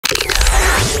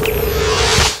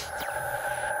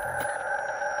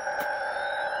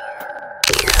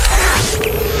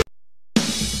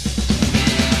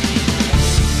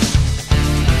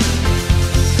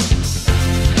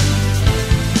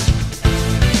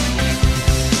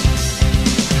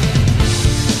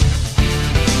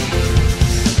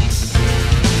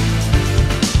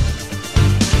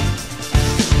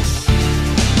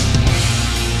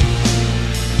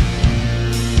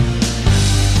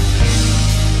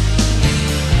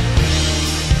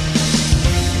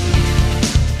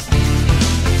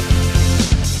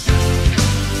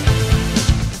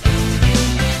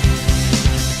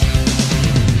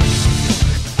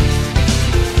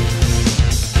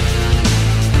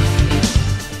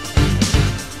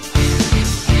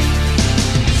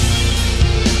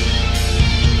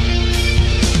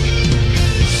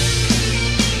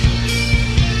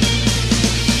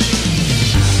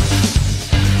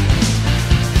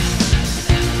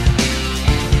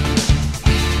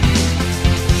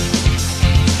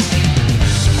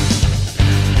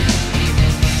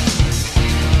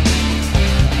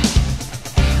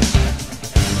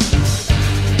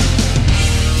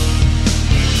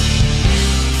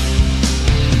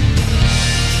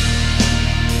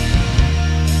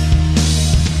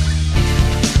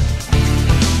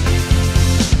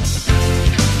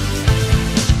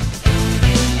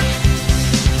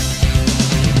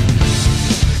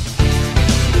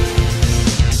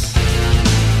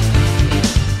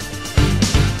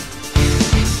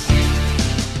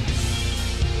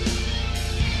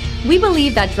We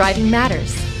believe that driving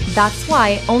matters. That's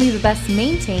why only the best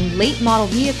maintained late model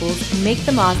vehicles make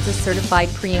the Mazda certified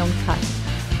pre-owned cut.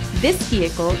 This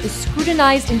vehicle is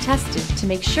scrutinized and tested to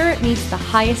make sure it meets the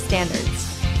highest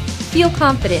standards. Feel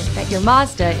confident that your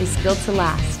Mazda is built to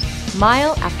last,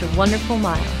 mile after wonderful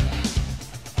mile.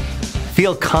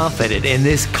 Feel confident in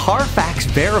this Carfax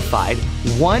verified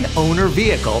one-owner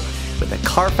vehicle with a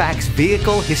Carfax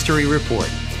Vehicle History Report.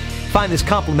 Find this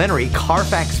complimentary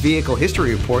Carfax Vehicle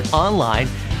History Report online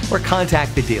or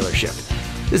contact the dealership.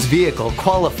 This vehicle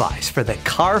qualifies for the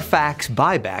Carfax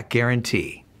Buyback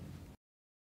Guarantee.